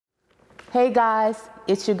Hey guys,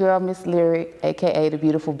 it's your girl, Miss Lyric, aka The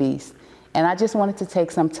Beautiful Beast. And I just wanted to take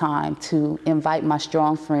some time to invite my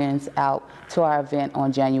strong friends out to our event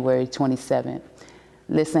on January 27th.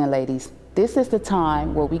 Listen, ladies, this is the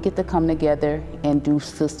time where we get to come together and do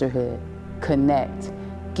sisterhood, connect,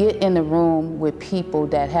 get in the room with people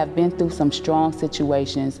that have been through some strong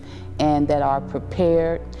situations and that are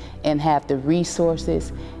prepared and have the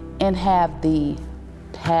resources and have the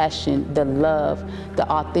passion, the love, the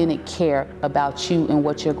authentic care about you and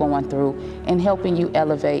what you're going through and helping you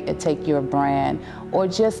elevate and take your brand or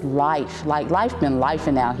just life. Like life been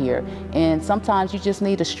lifing out here. And sometimes you just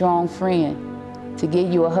need a strong friend to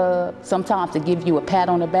give you a hug, sometimes to give you a pat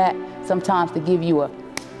on the back, sometimes to give you a,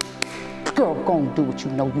 girl, go and do what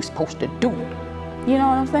you know you're supposed to do. You know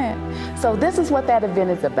what I'm saying? So this is what that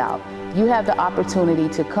event is about. You have the opportunity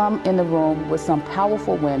to come in the room with some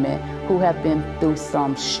powerful women who have been through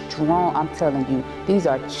some strong, I'm telling you, these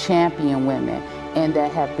are champion women and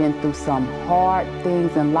that have been through some hard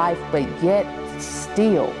things in life, but yet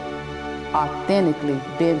still authentically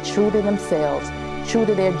been true to themselves, true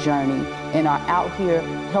to their journey, and are out here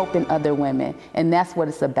helping other women. And that's what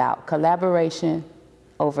it's about, collaboration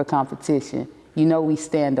over competition. You know we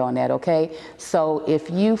stand on that, okay? So if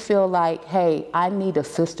you feel like, hey, I need a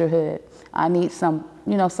sisterhood, I need some,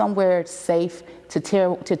 you know, somewhere safe to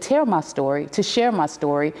tell my story, to share my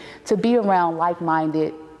story, to be around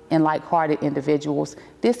like-minded and like-hearted individuals,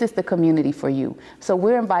 this is the community for you. So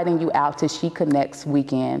we're inviting you out to She Connects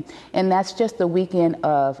weekend, and that's just a weekend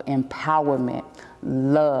of empowerment,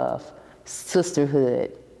 love,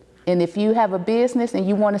 sisterhood. And if you have a business and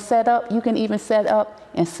you want to set up, you can even set up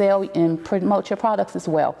and sell and promote your products as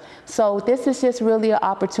well. So this is just really an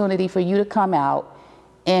opportunity for you to come out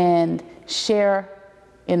and share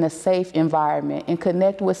in a safe environment and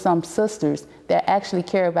connect with some sisters that actually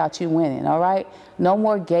care about you winning, all right? No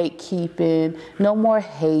more gatekeeping, no more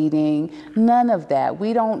hating, none of that.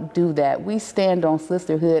 We don't do that. We stand on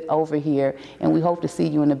sisterhood over here, and we hope to see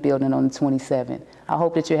you in the building on the 27th. I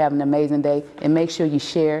hope that you're having an amazing day, and make sure you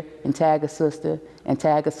share and tag a sister,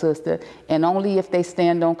 and only if they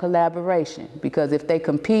stand on collaboration, because if they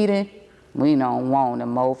competing, we don't want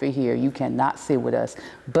them over here. You cannot sit with us.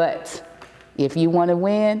 But if you want to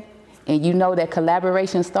win, and you know that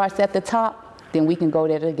collaboration starts at the top, then we can go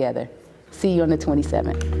there together. See you on the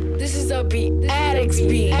 27th. This is a Beat Addicts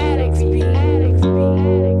Beat.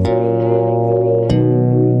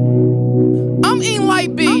 I'm eating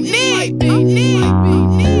like Big Nick.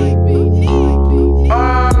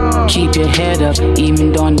 Keep your head up,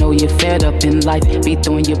 even though I know you're fed up in life. Be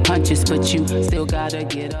throwing your punches, but you still gotta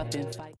get up and fight.